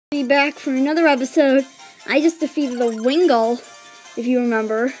Be back for another episode. I just defeated a Wingull, if you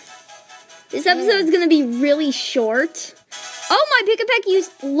remember. This episode is going to be really short. Oh, my Pick-a-Peck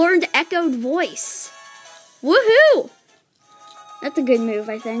learned Echoed Voice. Woohoo! That's a good move,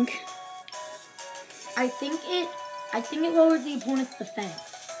 I think. I think it lowers the opponent's defense.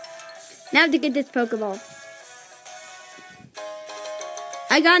 Now to get this Pokeball.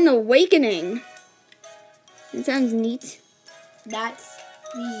 I got an Awakening. That sounds neat. That's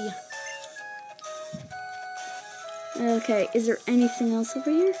the... Okay, is there anything else over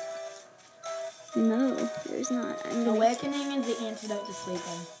here? No, there's not. Awakening is the antidote to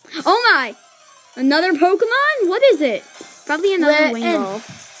sleeping. Oh my! Another Pokemon? What is it? Probably another Wingull.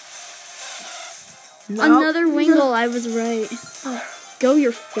 Nope. Another Wingull, I was right. Oh, go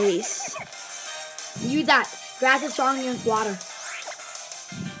your face. Use that. Grass is strong against water.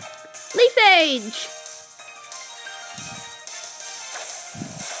 Leaf Age!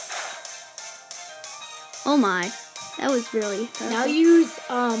 Oh my, that was really perfect. Now use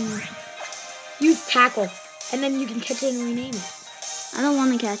Tackle, and then you can catch it and rename it. I don't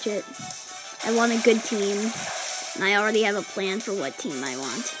want to catch it. I want a good team, and I already have a plan for what team I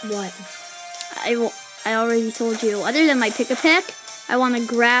want. What? I already told you. Other than my Pick-a-Peck, I want a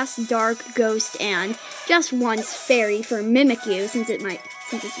Grass, Dark, Ghost, and just once Fairy for Mimikyu, since it's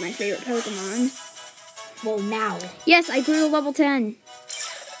my favorite Pokemon. Well, now. Yes, I grew to level 10.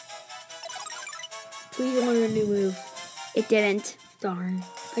 Please learn a new move. It didn't. Darn.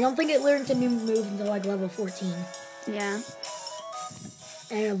 I don't think it learns a new move until like level 14. Yeah.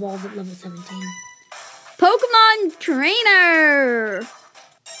 And it evolves at level 17. Pokemon Trainer!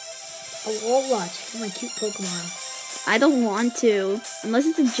 Alola, check out my cute Pokemon. I don't want to. Unless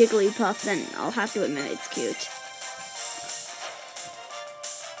it's a Jigglypuff, then I'll have to admit it's cute.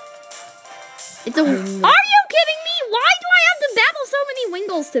 It's a... Are you kidding me? Why do I have to battle so many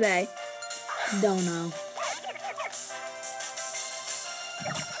Wingulls today? Don't know.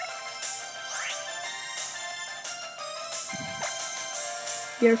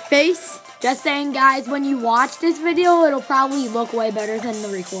 Your face? Just saying, guys, when you watch this video, it'll probably look way better than the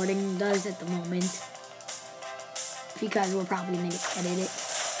recording does at the moment. Because we're probably going to edit it.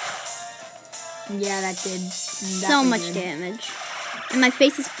 Yeah, that did. So much damage. And my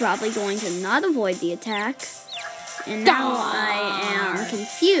face is probably going to not avoid the attack. And now I am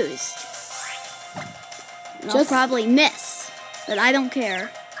confused. I'll probably miss. But I don't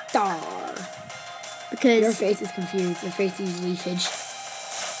care. Because your face is confused. Your face is leafage.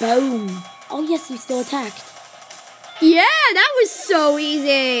 Boom. Oh, yes, you still attacked. Yeah, that was so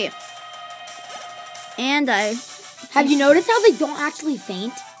easy. And have you noticed how they don't actually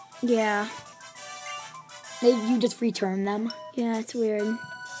faint? Yeah. You just return them. Yeah, it's weird.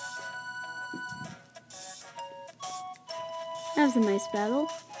 That was a nice battle.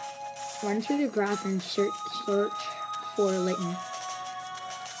 Run through the grass and search for Litten.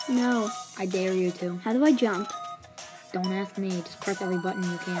 No. I dare you to. How do I jump? Don't ask me. Just press every button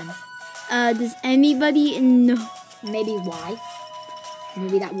you can. Does anybody know? Maybe Y.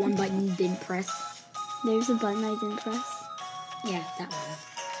 Maybe that one button you didn't press. There's a button I didn't press. Yeah, that one.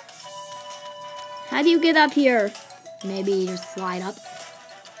 How do you get up here? Maybe you just slide up.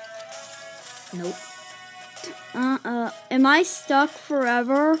 Nope. Am I stuck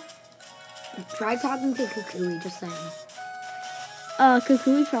forever? Try talking to Kukui, just saying.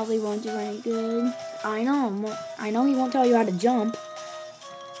 Kukui probably won't do any good. I know he won't tell you how to jump,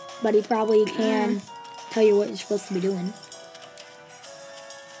 but he probably can tell you what you're supposed to be doing.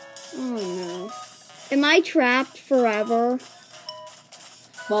 Oh no. Am I trapped forever?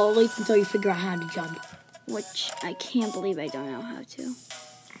 Well, at least until you figure out how to jump. Which I can't believe I don't know how to.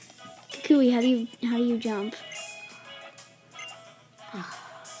 Kukui, how do you jump?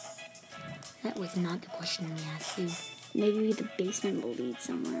 That was not the question we asked you. Maybe the basement will lead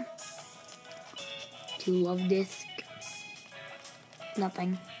somewhere. To Love Disc.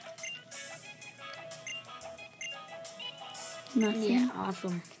 Nothing. Nothing. Yeah,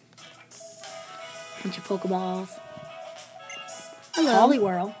 awesome. Bunch of Pokeballs. Hello.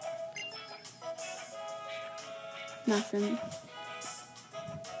 Poliwhirl. Nothing.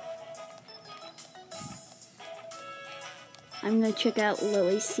 I'm gonna check out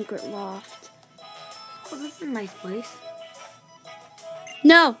Lily's secret loft. Oh, this is a nice place.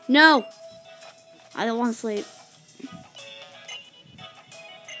 No! No! I don't want to sleep.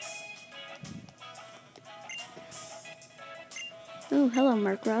 Oh, hello,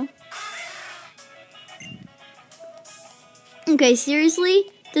 Murkrow. Okay, seriously?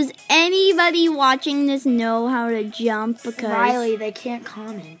 Does anybody watching this know how to jump? Because Riley, they can't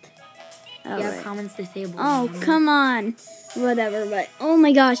comment. Oh, You have right. comments disabled. Oh, come on. Whatever, but oh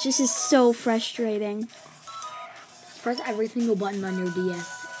my gosh, this is so frustrating. Press every single button on your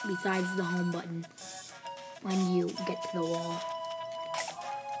DS besides the home button when you get to the wall.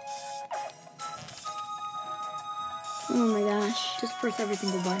 Oh my gosh. Just press every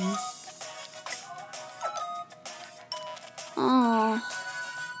single button. Oh.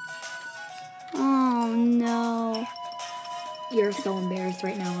 Oh no. You're so embarrassed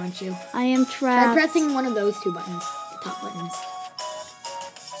right now, aren't you? I am Try trapped. pressing one of those two buttons, the top buttons.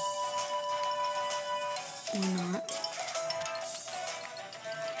 Or not.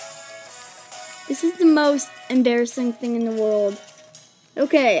 This is the most embarrassing thing in the world.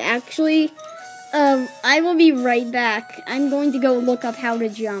 Okay, actually, I will be right back. I'm going to go look up how to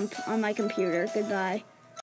jump on my computer. Goodbye.